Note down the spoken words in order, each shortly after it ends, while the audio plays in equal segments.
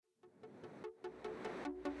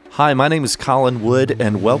Hi, my name is Collin Wood,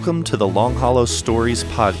 and welcome to the Long Hollow Stories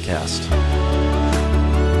podcast.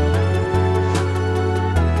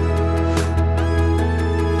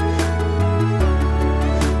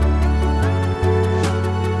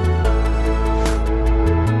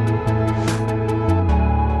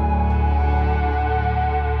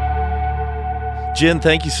 Jen,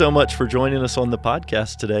 thank you so much for joining us on the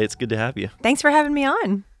podcast today. It's good to have you. Thanks for having me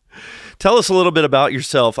on. Tell us a little bit about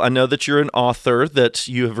yourself. I know that you're an author, that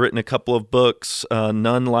you have written a couple of books,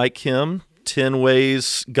 None Like Him, 10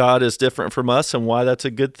 Ways God is Different from Us and Why That's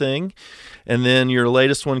a Good Thing. And then your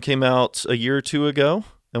latest one came out a year or two ago.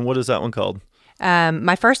 And what is that one called?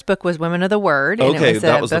 My first book was Women of the Word. And Okay, it was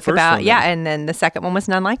that was the book first about, one. yeah, and then the second one was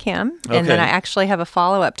None Like Him. And then Okay. I actually have a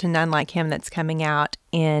follow-up to None Like Him that's coming out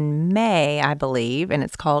in May, I believe, and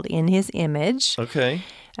it's called In His Image. Okay.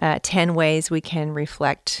 10 Ways We Can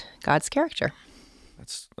Reflect God's Character.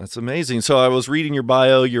 That's amazing. So I was reading your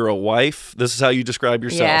bio. You're a wife. This is how you describe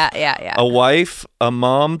yourself. Yeah. A wife, a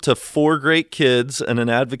mom to 4 great kids, and an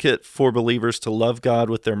advocate for believers to love God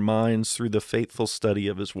with their minds through the faithful study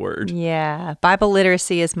of His Word. Yeah. Bible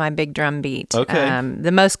literacy is my big drumbeat. Okay.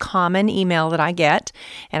 The most common email that I get,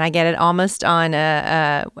 and I get it almost on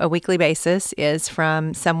a weekly basis, is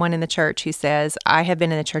from someone in the church who says, I have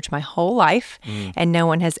been in the church my whole life, and no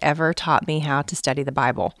one has ever taught me how to study the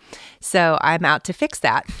Bible. So I'm out to fix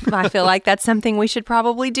that. I feel like that's something we should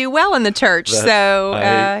probably do well in the church.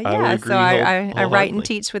 I would agree I write and wholeheartedly.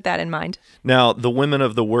 teach with that in mind. Now, the Women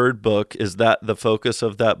of the Word book, is that the focus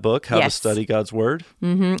of that book, how to Yes. study God's Word?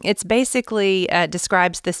 It's basically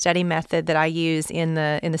describes the study method that I use in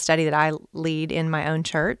the study that I lead in my own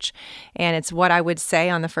church, and it's what I would say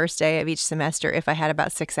on the first day of each semester if I had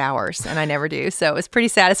about 6 hours, and I never do. So it was pretty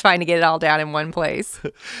satisfying to get it all down in one place.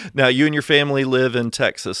 Now, you and your family live in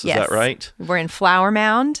Texas, is Yes. that right? We're in Flower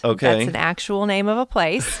Mound. Okay. That's an actual name of a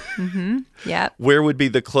place. Yep. Where would be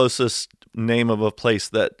the closest name of a place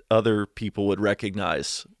that other people would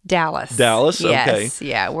recognize? Dallas. Dallas? Okay. Yes.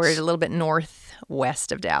 Yeah, we're a little bit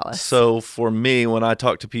northwest of Dallas. So for me, when I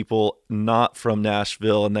talk to people not from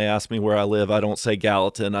Nashville and they ask me where I live, I don't say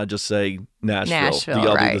Gallatin, I just say Nashville. Do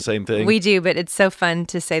y'all right. do the same thing? We do, but it's so fun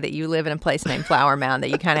to say that you live in a place named Flower Mound that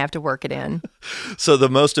you kind of have to work it in. So the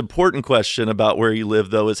most important question about where you live,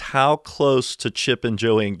 though, is how close to Chip and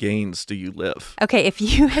Joanne Gaines do you live? Okay, if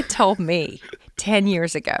you had told me 10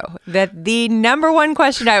 years ago that the number one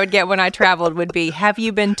question I would get when I traveled would be, have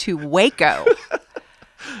you been to Waco?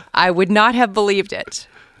 I would not have believed it.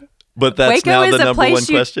 But that's Waco now is the a number place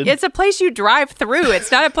one question? It's a place you drive through.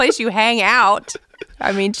 It's not a place you hang out.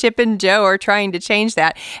 I mean, Chip and Joe are trying to change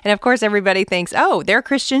that. And of course, everybody thinks, oh, they're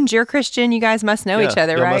Christians, you're Christian, you guys must know each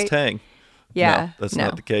other, y'all right? must hang. Yeah. No, that's no.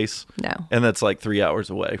 not the case. No. And that's like 3 hours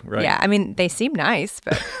away, right? Yeah, I mean, they seem nice,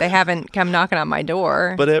 but they haven't come knocking on my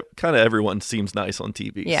door. But kind of everyone seems nice on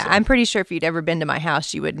TV. Yeah, so. I'm pretty sure if you'd ever been to my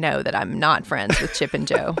house, you would know that I'm not friends with Chip and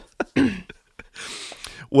Joe.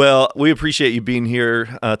 Well, we appreciate you being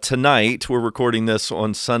here tonight. We're recording this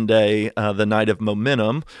on Sunday, the night of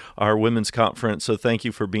Momentum, our women's conference. So thank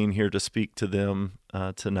you for being here to speak to them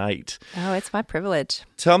tonight. Oh, it's my privilege.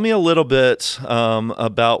 Tell me a little bit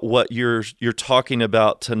about what you're talking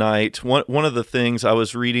about tonight. One of the things I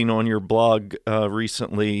was reading on your blog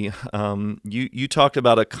recently, you talked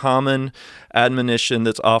about a common admonition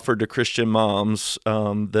that's offered to Christian moms.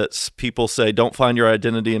 That people say, "Don't find your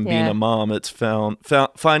identity in being Yeah. a mom. It's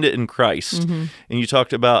find it in Christ." Mm-hmm. And you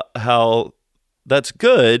talked about how that's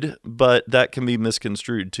good, but that can be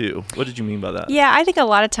misconstrued too. What did you mean by that? Yeah, I think a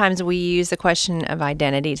lot of times we use the question of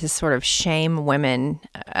identity to sort of shame women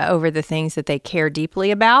over the things that they care deeply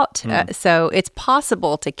about. So it's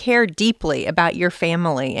possible to care deeply about your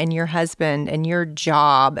family and your husband and your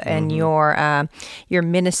job and your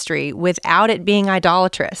ministry without it being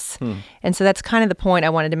idolatrous. And so that's kind of the point I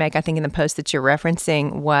wanted to make, I think, in the post that you're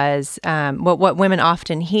referencing was what women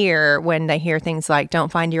often hear when they hear things like,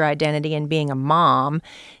 don't find your identity in being a mom.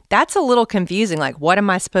 That's a little confusing. Like, what am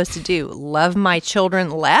I supposed to do? Love my children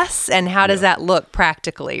less? And how does that look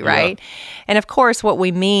practically, right? Yeah. And of course, what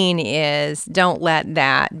we mean is don't let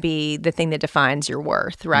that be the thing that defines your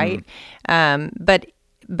worth, right?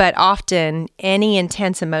 But often, any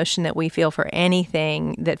intense emotion that we feel for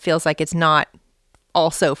anything that feels like it's not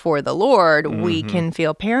also for the Lord, we can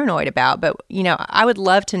feel paranoid about. But, I would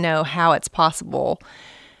love to know how it's possible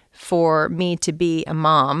for me to be a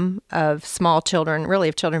mom of small children, really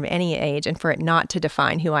of children of any age, and for it not to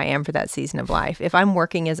define who I am for that season of life. If I'm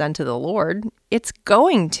working as unto the Lord, it's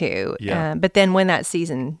going to. Yeah. But then when that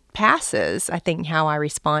season passes, I think how I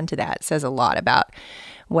respond to that says a lot about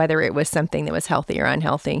whether it was something that was healthy or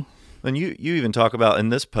unhealthy. And you even talk about in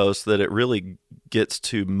this post that it really gets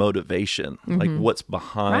to motivation, like what's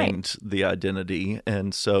behind the identity.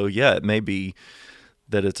 And so, yeah, it may be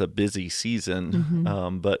that it's a busy season,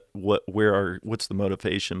 but what's the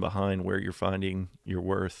motivation behind where you're finding your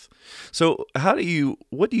worth? So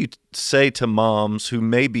what do you say to moms who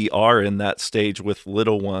maybe are in that stage with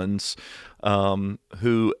little ones,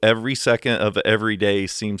 who every second of every day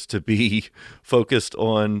seems to be focused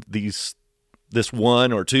on this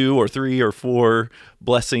one or two or three or four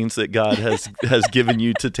blessings that God has given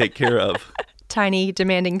you to take care of? Tiny,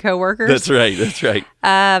 demanding coworkers. That's right.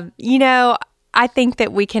 I think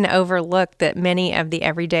that we can overlook that many of the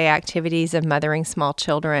everyday activities of mothering small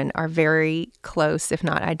children are very close, if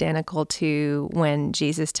not identical, to when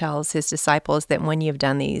Jesus tells his disciples that when you've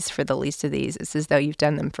done these for the least of these, it's as though you've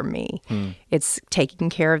done them for me. It's taking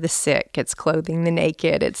care of the sick, it's clothing the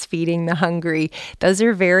naked, it's feeding the hungry. Those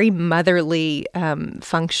are very motherly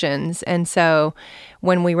functions. And so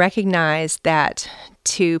when we recognize that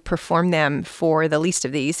to perform them for the least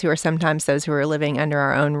of these, who are sometimes those who are living under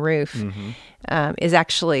our own roof, is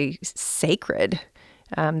actually sacred,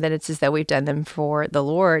 that it's as though we've done them for the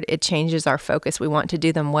Lord, it changes our focus. We want to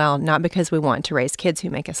do them well, not because we want to raise kids who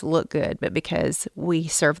make us look good, but because we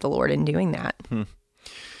serve the Lord in doing that.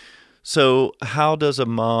 So how does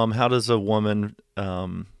a woman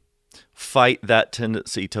fight that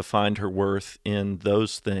tendency to find her worth in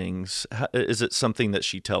those things? Is it something that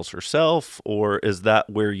she tells herself, or is that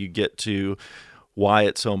where you get to why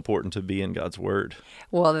it's so important to be in God's Word?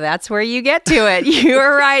 Well, that's where you get to it. You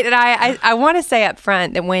are right. And I want to say up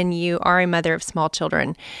front that when you are a mother of small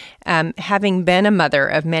children, having been a mother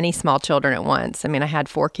of many small children at once, I mean, I had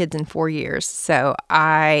 4 kids in 4 years, so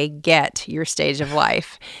I get your stage of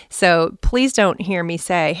life. So please don't hear me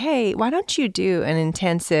say, hey, why don't you do an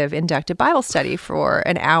intensive inductive Bible study for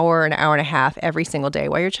an hour and a half every single day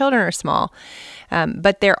while your children are small?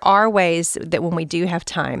 But there are ways that when we do have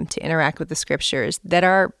time to interact with the Scriptures that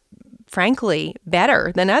are, frankly,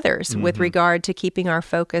 better than others with regard to keeping our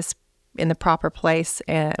focus in the proper place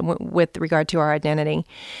with regard to our identity.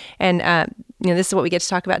 And, this is what we get to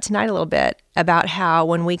talk about tonight a little bit, about how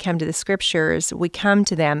when we come to the Scriptures, we come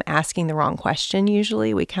to them asking the wrong question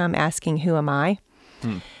usually. We come asking, who am I?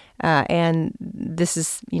 And this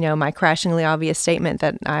is, my crashingly obvious statement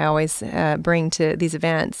that I always bring to these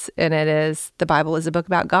events, and it is, the Bible is a book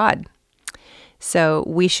about God. So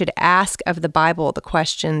we should ask of the Bible the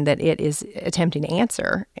question that it is attempting to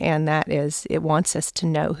answer, and that is, it wants us to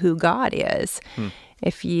know who God is.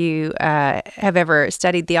 If you have ever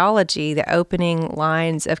studied theology, the opening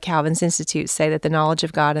lines of Calvin's Institute say that the knowledge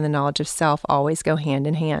of God and the knowledge of self always go hand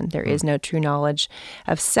in hand. There is no true knowledge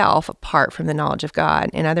of self apart from the knowledge of God.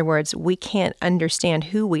 In other words, we can't understand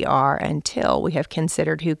who we are until we have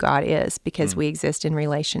considered who God is, because we exist in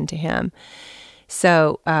relation to Him.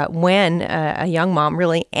 So when a young mom,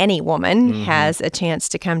 really any woman, has a chance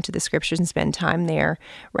to come to the Scriptures and spend time there,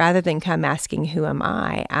 rather than come asking, who am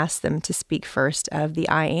I, ask them to speak first of the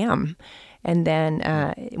I am. And then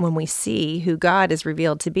when we see who God is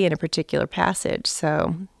revealed to be in a particular passage,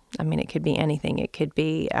 so, it could be anything. It could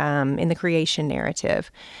be in the creation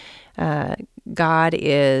narrative. God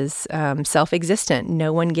is self-existent.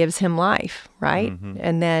 No one gives Him life, right?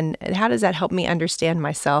 And then how does that help me understand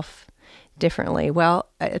myself differently? Well,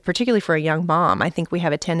 particularly for a young mom, I think we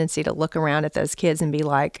have a tendency to look around at those kids and be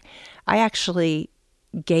like, I actually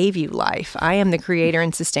gave you life. I am the creator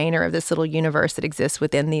and sustainer of this little universe that exists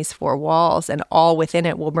within these 4 walls, and all within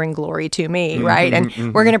it will bring glory to me, right? And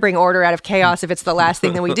we're going to bring order out of chaos if it's the last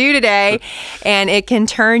thing that we do today. And it can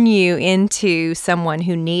turn you into someone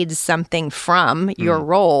who needs something from your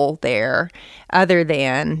role there, other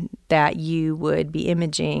than that you would be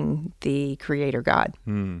imaging the creator God.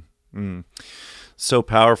 So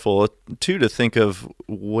powerful, too, to think of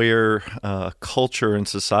where culture and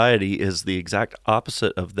society is the exact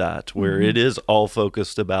opposite of that, where it is all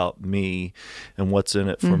focused about me and what's in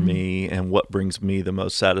it for me and what brings me the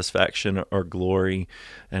most satisfaction or glory.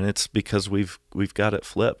 And it's because we've got it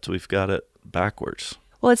flipped. We've got it backwards.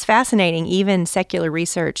 Well, it's fascinating. Even secular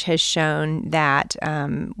research has shown that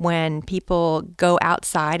when people go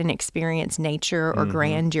outside and experience nature or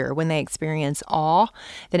grandeur, when they experience awe,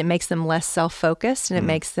 that it makes them less self-focused, and it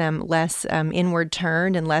makes them less inward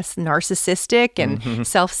turned and less narcissistic and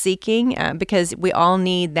self-seeking, because we all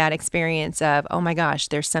need that experience of, oh my gosh,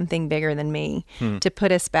 there's something bigger than me, to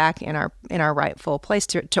put us back in our rightful place,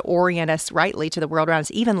 to orient us rightly to the world around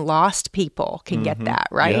us. Even lost people can get that,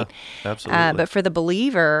 right? Yeah, absolutely. But for the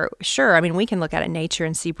believer, sure, we can look at nature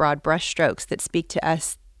and see broad brushstrokes that speak to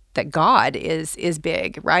us that God is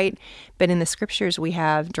big, right? But in the Scriptures, we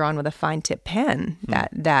have drawn with a fine tip pen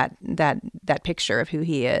that picture of who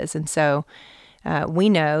He is. And so We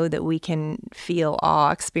know that we can feel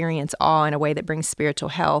awe, experience awe in a way that brings spiritual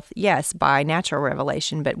health, yes, by natural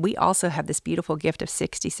revelation, but we also have this beautiful gift of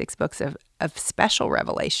 66 books of special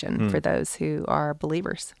revelation for those who are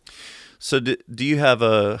believers. So do you have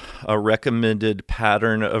a recommended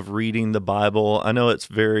pattern of reading the Bible? I know it's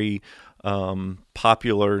very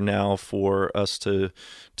popular now for us to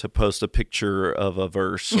post a picture of a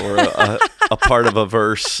verse or a part of a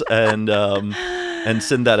verse and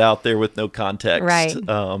send that out there with no context. Right.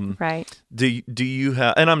 Right. Do you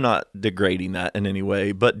have, and I'm not degrading that in any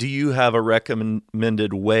way, but do you have a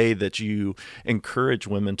recommended way that you encourage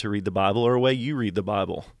women to read the Bible, or a way you read the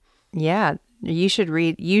Bible? Yeah. You should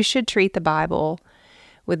treat the Bible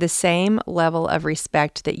with the same level of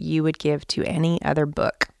respect that you would give to any other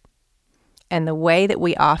book. And the way that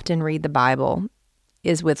we often read the Bible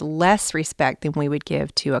is with less respect than we would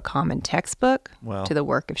give to a common textbook, to the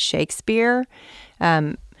work of Shakespeare.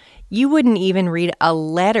 You wouldn't even read a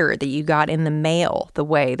letter that you got in the mail the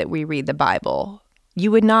way that we read the Bible.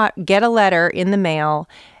 You would not get a letter in the mail,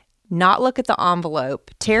 not look at the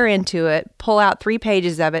envelope, tear into it, pull out 3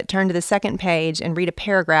 pages of it, turn to the second page, and read a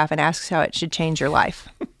paragraph and ask how it should change your life.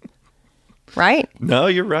 Right? No,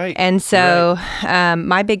 you're right. And so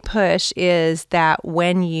my big push is that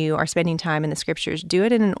when you are spending time in the Scriptures, do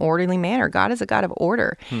it in an orderly manner. God is a God of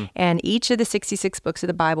order. And each of the 66 books of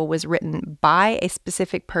the Bible was written by a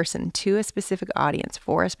specific person to a specific audience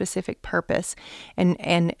for a specific purpose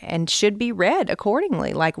and should be read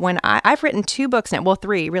accordingly. Like when I've written 2 books now, well,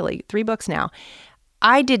 3 books now.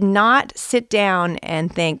 I did not sit down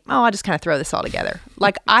and think, I'll just kind of throw this all together.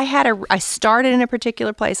 Like I started in a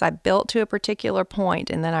particular place, I built to a particular point,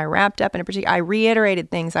 and then I wrapped up in I reiterated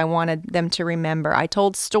things I wanted them to remember. I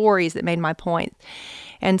told stories that made my point.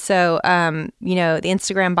 And so, the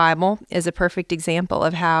Instagram Bible is a perfect example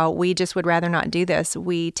of how we just would rather not do this.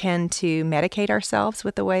 We tend to medicate ourselves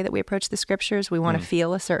with the way that we approach the Scriptures. We want to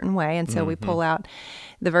feel a certain way, and so we pull out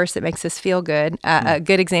the verse that makes us feel good. A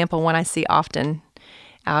good example, one I see often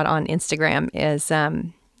out on Instagram is,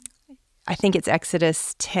 I think it's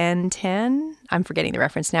Exodus 10:10. I'm forgetting the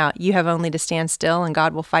reference now. You have only to stand still and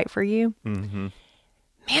God will fight for you. Mm-hmm.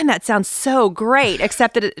 Man, that sounds so great,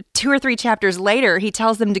 except that 2 or 3 chapters later, he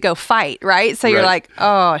tells them to go fight, right? So you're like,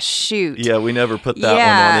 oh, shoot. Yeah, we never put that one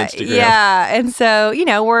on Instagram. Yeah, and so,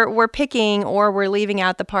 we're picking or we're leaving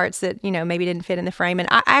out the parts that, maybe didn't fit in the frame. And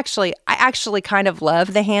I actually kind of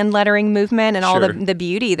love the hand lettering movement and all the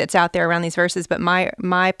beauty that's out there around these verses. But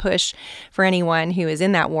my push for anyone who is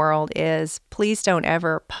in that world is please don't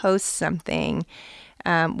ever post something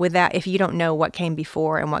with that, if you don't know what came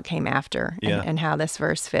before and what came after and how this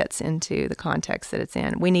verse fits into the context that it's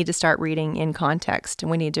in. We need to start reading in context, and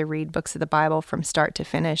we need to read books of the Bible from start to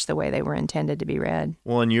finish the way they were intended to be read.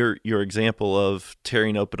 Well, and your example of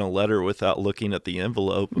tearing open a letter without looking at the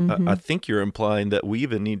envelope, I think you're implying that we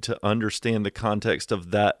even need to understand the context of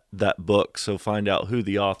that book, so find out who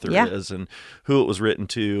the author is and who it was written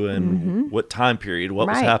to and what time period, what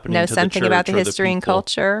was happening to the church. Know something about the history and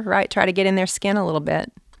culture, right? Try to get in their skin a little bit.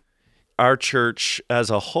 Our church as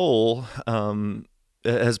a whole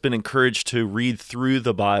has been encouraged to read through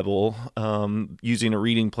the Bible using a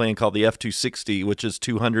reading plan called the F260, which is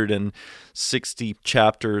 260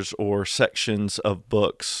 chapters or sections of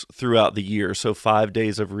books throughout the year. So 5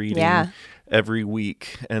 days of reading every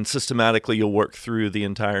week. And systematically, you'll work through the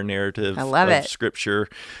entire narrative of Scripture.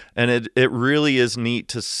 And it really is neat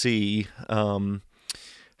to see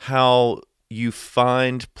how you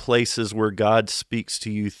find places where God speaks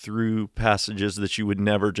to you through passages that you would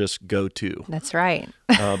never just go to. That's right.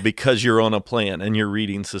 Because you're on a plan and you're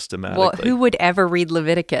reading systematically. Well, who would ever read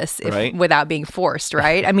Leviticus without being forced,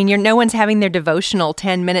 right? I mean, no one's having their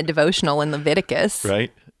 10-minute devotional in Leviticus.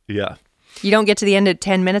 Right? Yeah. You don't get to the end of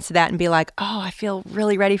 10 minutes of that and be like, oh, I feel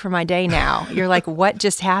really ready for my day now. You're like, what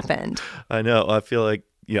just happened? I know. I feel like,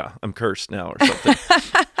 I'm cursed now or something.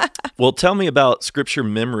 Well, tell me about Scripture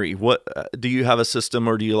memory. What do you have a system,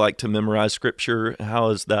 or do you like to memorize Scripture? How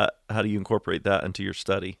is that? How do you incorporate that into your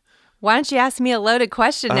study? Why don't you ask me a loaded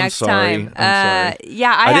question next time? I'm sorry.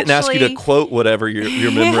 Yeah, I didn't ask you to quote whatever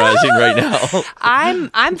you're memorizing right now.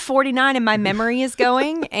 I'm 49 and my memory is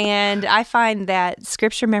going, and I find that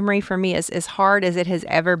Scripture memory for me is as hard as it has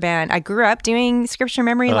ever been. I grew up doing Scripture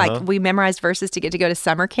memory, like we memorized verses to get to go to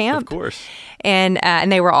summer camp. Of course.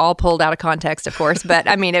 And they were all pulled out of context, of course. But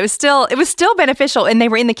I mean, it was still beneficial, and they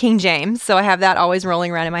were in the King James, so I have that always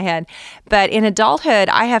rolling around in my head. But in adulthood,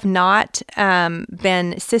 I have not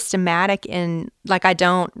been systematic in, like, I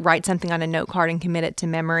don't write something on a note card and commit it to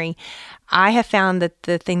memory. I have found that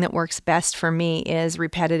the thing that works best for me is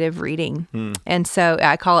repetitive reading. And so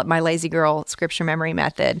I call it my lazy girl Scripture memory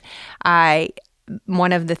method. I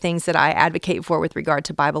one of the things that I advocate for with regard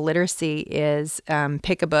to Bible literacy is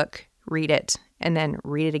pick a book, read it, and then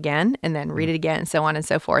read it again, and then read it again, and so on and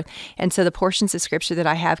so forth. And so the portions of Scripture that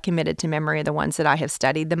I have committed to memory are the ones that I have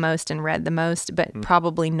studied the most and read the most, but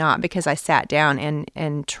probably not because I sat down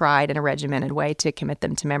and tried in a regimented way to commit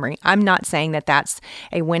them to memory. I'm not saying that that's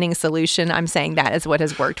a winning solution. I'm saying that is what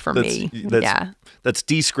has worked for me. That's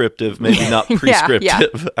descriptive, maybe not prescriptive. Yeah.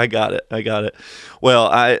 I got it.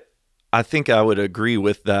 Well, I think I would agree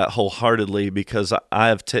with that wholeheartedly because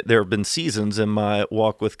there have been seasons in my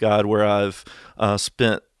walk with God where I've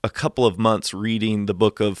spent a couple of months reading the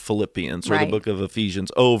book of Philippians or the book of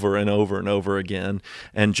Ephesians over and over and over again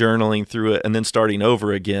and journaling through it and then starting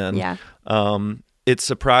over again. Yeah. It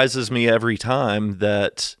surprises me every time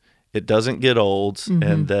that it doesn't get old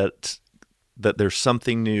and that there's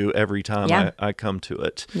something new every time I come to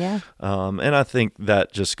it. Yeah. And I think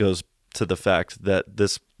that just goes to the fact that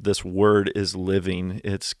this word is living.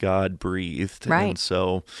 It's God breathed. Right. And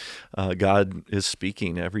so God is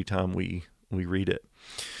speaking every time we read it.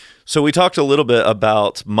 So we talked a little bit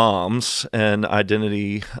about moms and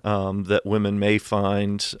identity that women may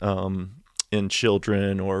find in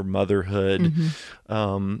children or motherhood.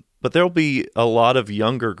 But there'll be a lot of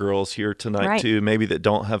younger girls here tonight too, maybe that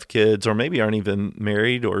don't have kids or maybe aren't even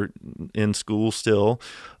married or in school still.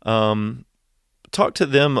 Talk to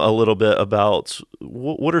them a little bit about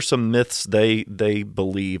what are some myths they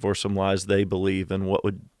believe or some lies they believe, and what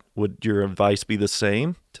would your advice be the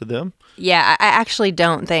same to them? Yeah, I actually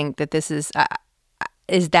don't think that this is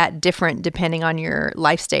that different depending on your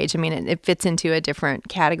life stage. I mean, it fits into a different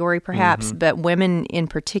category perhaps, but women in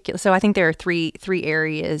particular. So I think there are three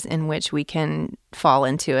areas in which we can fall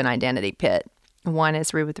into an identity pit. One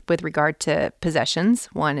is with regard to possessions,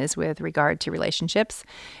 one is with regard to relationships,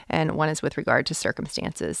 and one is with regard to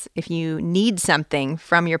circumstances. If you need something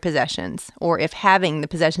from your possessions, or if having the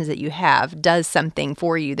possessions that you have does something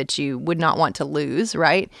for you that you would not want to lose,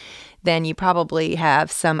 right? Then you probably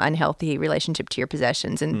have some unhealthy relationship to your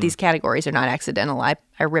possessions. And these categories are not accidental. I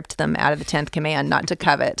ripped them out of the 10th command, not to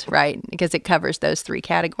covet, right? Because it covers those three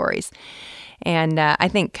categories. And I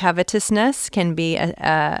think covetousness can be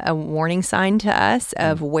a warning sign to us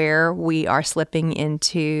of where we are slipping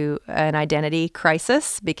into an identity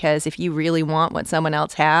crisis, because if you really want what someone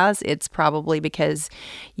else has, it's probably because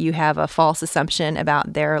you have a false assumption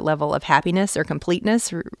about their level of happiness or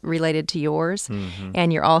completeness related to yours.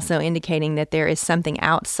 And you're also indicating that there is something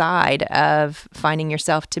outside of finding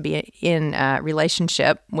yourself to be in a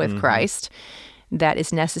relationship with Christ that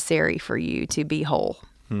is necessary for you to be whole.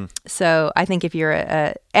 So I think if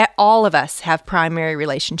you're all of us have primary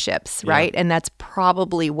relationships, right? And that's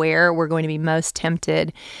probably where we're going to be most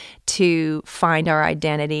tempted to find our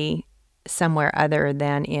identity somewhere other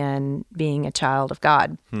than in being a child of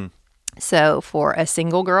God. So for a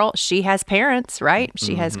single girl, she has parents, right?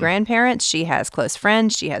 She has grandparents, she has close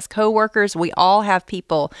friends, she has coworkers. We all have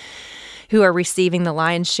people who are receiving the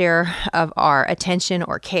lion's share of our attention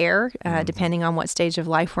or care, depending on what stage of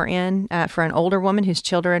life we're in. For an older woman whose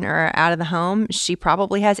children are out of the home, she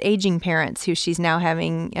probably has aging parents who she's now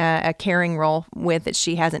having a caring role with that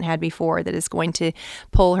she hasn't had before, that is going to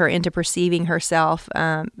pull her into perceiving herself.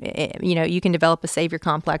 You can develop a savior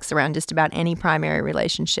complex around just about any primary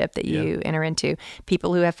relationship that you enter into.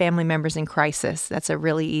 People who have family members in crisis, that's a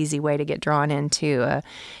really easy way to get drawn into a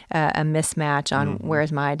mismatch on where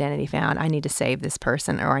is my identity found. I need to save this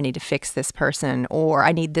person, or I need to fix this person, or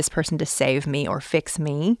I need this person to save me or fix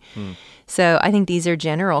me. So I think these are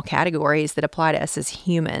general categories that apply to us as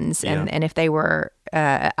humans. And if they were,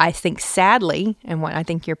 I think sadly, and what I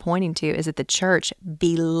think you're pointing to is that the church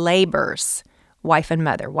belabors wife and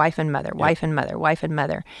mother, wife and mother, wife and mother, wife and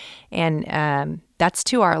mother. And that's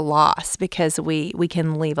to our loss, because we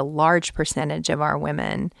can leave a large percentage of our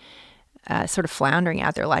women sort of floundering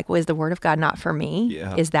out there like, well, is the word of God not for me?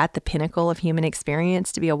 Is that the pinnacle of human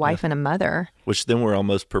experience, to be a wife and a mother? Which then we're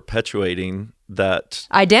almost perpetuating that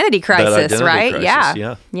identity crisis, right?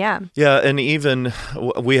 Crisis, yeah. And even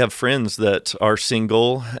we have friends that are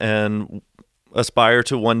single and aspire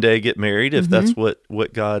to one day get married, if that's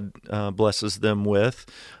what God blesses them with.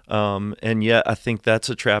 And yet I think that's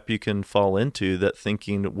a trap you can fall into, that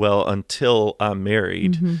thinking, well, until I'm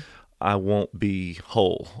married, I won't be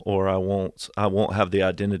whole, or I won't have the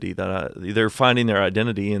identity that they're finding their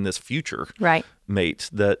identity in this future mate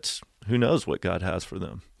that who knows what God has for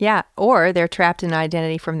them. Yeah, or they're trapped in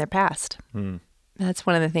identity from their past. That's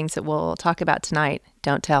one of the things that we'll talk about tonight.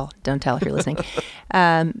 Don't tell if you're listening.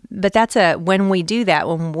 But that's when we do that,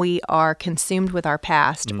 when we are consumed with our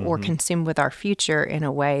past or consumed with our future in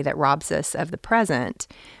a way that robs us of the present,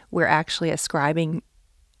 we're actually ascribing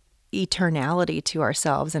eternality to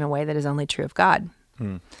ourselves in a way that is only true of God.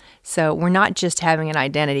 So we're not just having an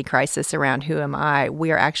identity crisis around who am I.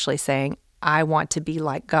 We are actually saying, I want to be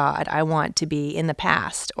like God. I want to be in the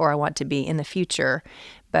past, or I want to be in the future.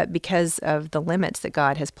 But because of the limits that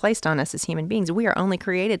God has placed on us as human beings, we are only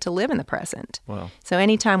created to live in the present. Wow. So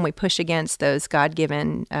anytime we push against those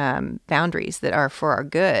God-given boundaries that are for our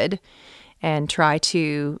good and try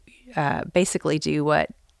to basically do what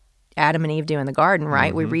Adam and Eve do in the garden,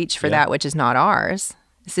 right? We reach for that which is not ours.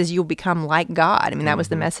 It says you'll become like God. I mean, that was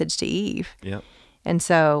the message to Eve. Yep. And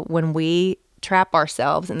so when we trap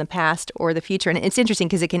ourselves in the past or the future, and it's interesting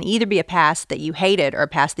because it can either be a past that you hated or a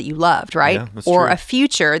past that you loved, right? Yeah, that's or true. a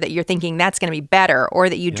future that you're thinking that's going to be better, or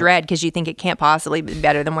that you dread because you think it can't possibly be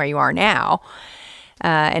better than where you are now.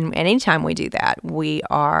 And anytime we do that, we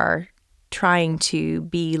are trying to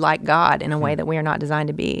be like God in a way that we are not designed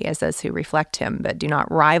to be, as those who reflect Him but do not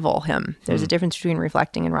rival Him. There's a difference between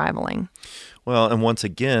reflecting and rivaling. Well, and once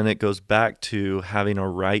again, it goes back to having a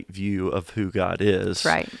right view of who God is,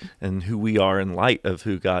 Right. and who we are in light of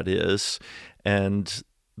who God is. And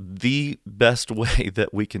the best way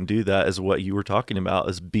that we can do that is what you were talking about,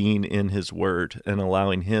 is being in His Word and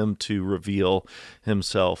allowing Him to reveal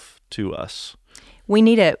Himself to us. We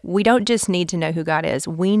don't just need to know who God is.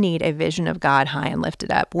 We need a vision of God high and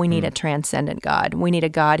lifted up. We need a transcendent God. We need a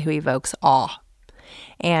God who evokes awe.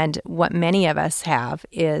 And what many of us have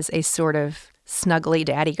is a sort of snuggly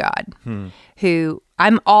daddy God, who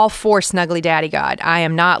I'm all for snuggly daddy God. I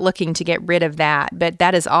am not looking to get rid of that, but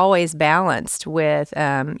that is always balanced with,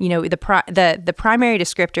 the primary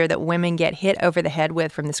descriptor that women get hit over the head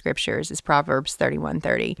with from the scriptures is Proverbs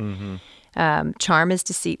 31:30. Charm is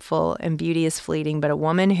deceitful and beauty is fleeting, but a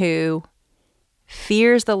woman who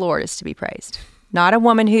fears the Lord is to be praised. Not a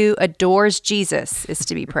woman who adores Jesus is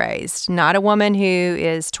to be praised. Not a woman who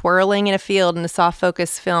is twirling in a field and a soft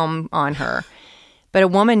focus film on her, but a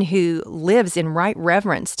woman who lives in right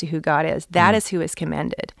reverence to who God is. That is who is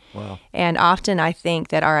commended. Wow. And often I think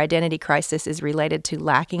that our identity crisis is related to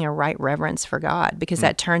lacking a right reverence for God, because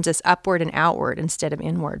that turns us upward and outward instead of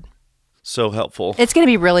inward. So helpful. It's going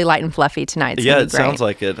to be really light and fluffy tonight. It's Yeah, gonna it be great. sounds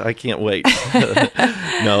like it. I can't wait.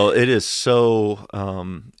 No, it is so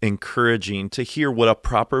encouraging to hear what a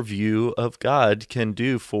proper view of God can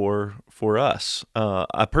do for us.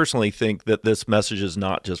 I personally think that this message is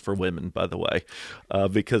not just for women, by the way,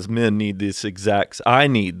 because men need I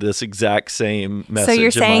need this exact same message. So you're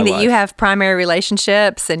in saying my that you life. have primary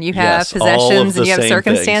relationships and you have Yes, all of possessions the and you have same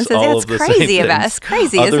circumstances. things, all It's of the crazy same of us. things,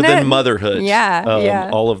 Crazy, other isn't than it? motherhood.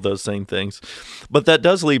 Yeah. All of those same things. But that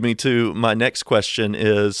does lead me to my next question: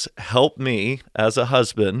 is help me as a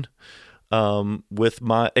husband, and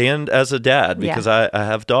as a dad, because I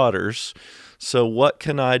have daughters. So what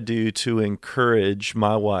can I do to encourage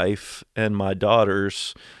my wife and my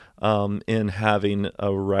daughters in having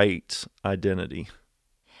a right identity?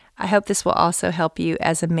 I hope this will also help you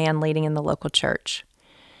as a man leading in the local church.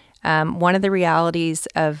 One of the realities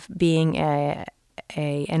of being an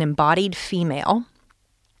embodied female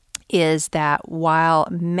is that while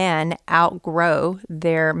men outgrow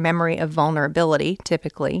their memory of vulnerability,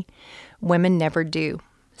 typically, women never do.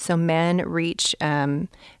 So men reach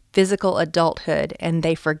physical adulthood and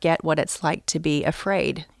they forget what it's like to be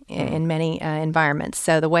afraid in many environments.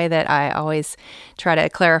 So the way that I always try to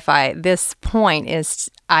clarify this point is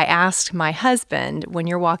I asked my husband, when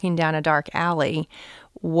you're walking down a dark alley,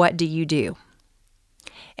 what do you do?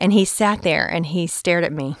 And he sat there and he stared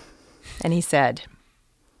at me and he said,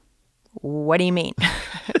 what do you mean?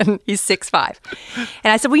 And he's 6'5".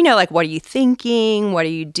 And I said, what are you thinking? What are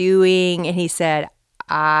you doing? And he said,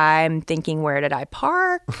 I'm thinking, where did I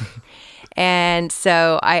park? And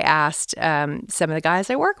so I asked some of the guys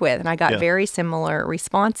I work with, and I got very similar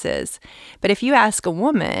responses. But if you ask a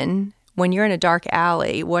woman, when you're in a dark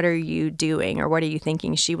alley, what are you doing or what are you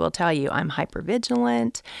thinking? She will tell you, I'm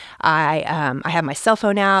hypervigilant. I have my cell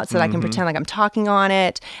phone out so that I can pretend like I'm talking on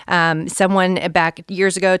it. Someone back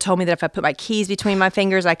years ago told me that if I put my keys between my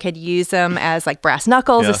fingers, I could use them as like brass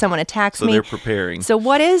knuckles if someone attacks me. So they're preparing. So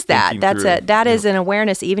what is that? That is Yep. an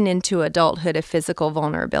awareness even into adulthood of physical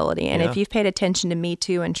vulnerability. And if you've paid attention to Me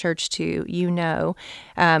Too and Church Too,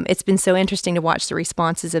 it's been so interesting to watch the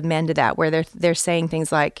responses of men to that, where they're saying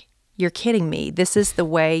things like, you're kidding me. This is the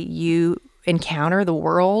way you encounter the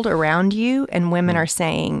world around you. And women are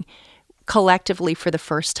saying collectively for the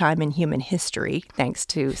first time in human history, thanks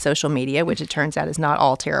to social media, which it turns out is not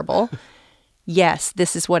all terrible, yes,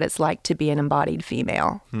 this is what it's like to be an embodied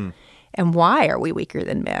female. And why are we weaker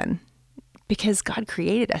than men? Because God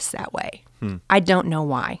created us that way. I don't know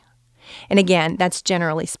why. And again, that's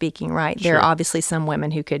generally speaking, right? There are obviously some women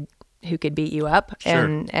who could could beat you up,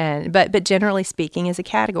 Sure. but generally speaking is a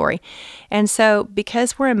category. And so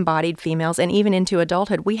because we're embodied females and even into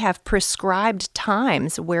adulthood, we have prescribed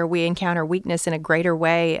times where we encounter weakness in a greater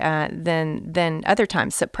way than other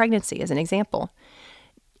times. So pregnancy is an example.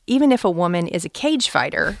 Even if a woman is a cage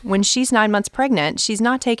fighter, when she's 9 months pregnant, she's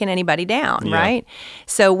not taking anybody down, right?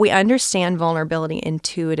 So we understand vulnerability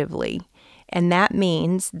intuitively. And that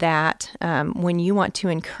means that when you want to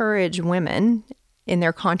encourage women in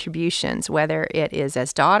their contributions, whether it is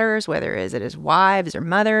as daughters, whether it is as wives or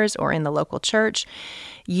mothers or in the local church,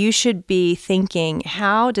 you should be thinking,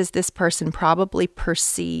 how does this person probably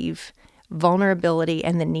perceive vulnerability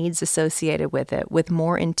and the needs associated with it with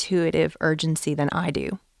more intuitive urgency than I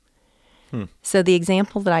do? So the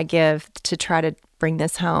example that I give to try to bring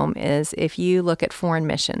this home is if you look at foreign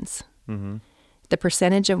missions, the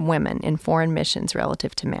percentage of women in foreign missions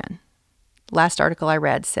relative to men. Last article I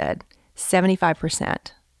read said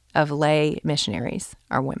 75% of lay missionaries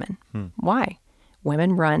are women. Why?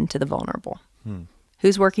 Women run to the vulnerable.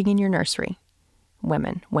 Who's working in your nursery?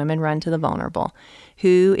 Women. Women run to the vulnerable.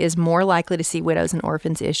 Who is more likely to see widows and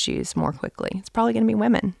orphans issues more quickly? It's probably going to be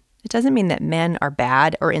women. It doesn't mean that men are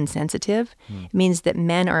bad or insensitive. It means that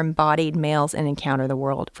men are embodied males and encounter the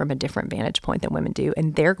world from a different vantage point than women do,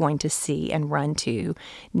 and they're going to see and run to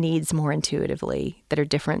needs more intuitively that are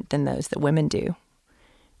different than those that women do,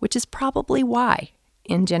 which is probably why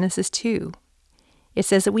in Genesis 2, it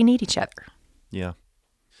says that we need each other. Yeah.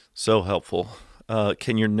 So helpful.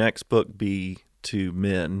 Can your next book be to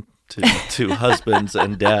men, to husbands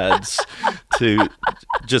and dads, to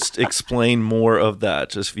just explain more of that?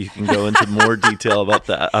 Just if you can go into more detail about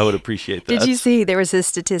that, I would appreciate that. Did you see there was a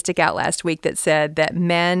statistic out last week that said that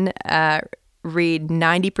men read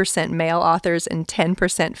 90% male authors and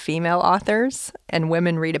 10% female authors, and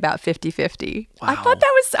women read about 50-50. Wow. I thought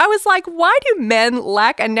I was like, why do men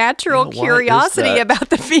lack a natural curiosity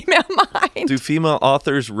about the female mind? Do female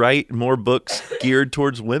authors write more books geared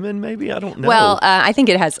towards women, maybe? I don't know. Well, I think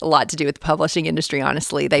it has a lot to do with the publishing industry,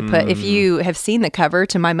 honestly. They put, if you have seen the cover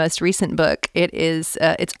to my most recent book, it is,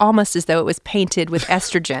 it's almost as though it was painted with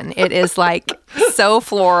estrogen. It is like so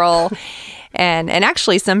floral. And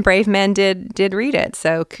actually, some brave men did read it.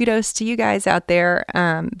 So kudos to you guys out there.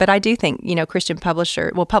 But I do think, Christian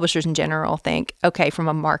publishers in general think, okay, from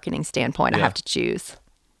a marketing standpoint, I have to choose.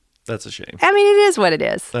 That's a shame. I mean, it is what it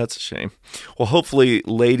is. That's a shame. Well, hopefully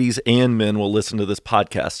ladies and men will listen to this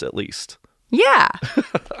podcast at least. Yeah.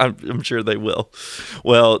 I'm sure they will.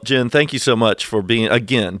 Well, Jen, thank you so much for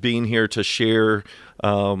being here to share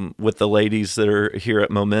with the ladies that are here at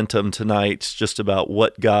Momentum tonight, just about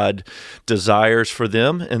what God desires for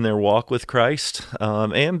them in their walk with Christ,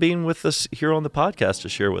 and being with us here on the podcast to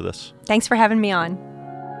share with us. Thanks for having me on.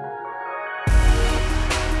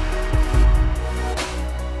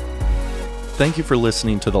 Thank you for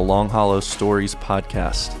listening to the Long Hollow Stories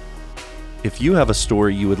podcast. If you have a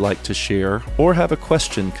story you would like to share or have a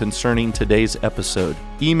question concerning today's episode,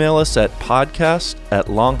 email us at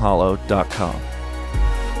podcast@longhollow.com.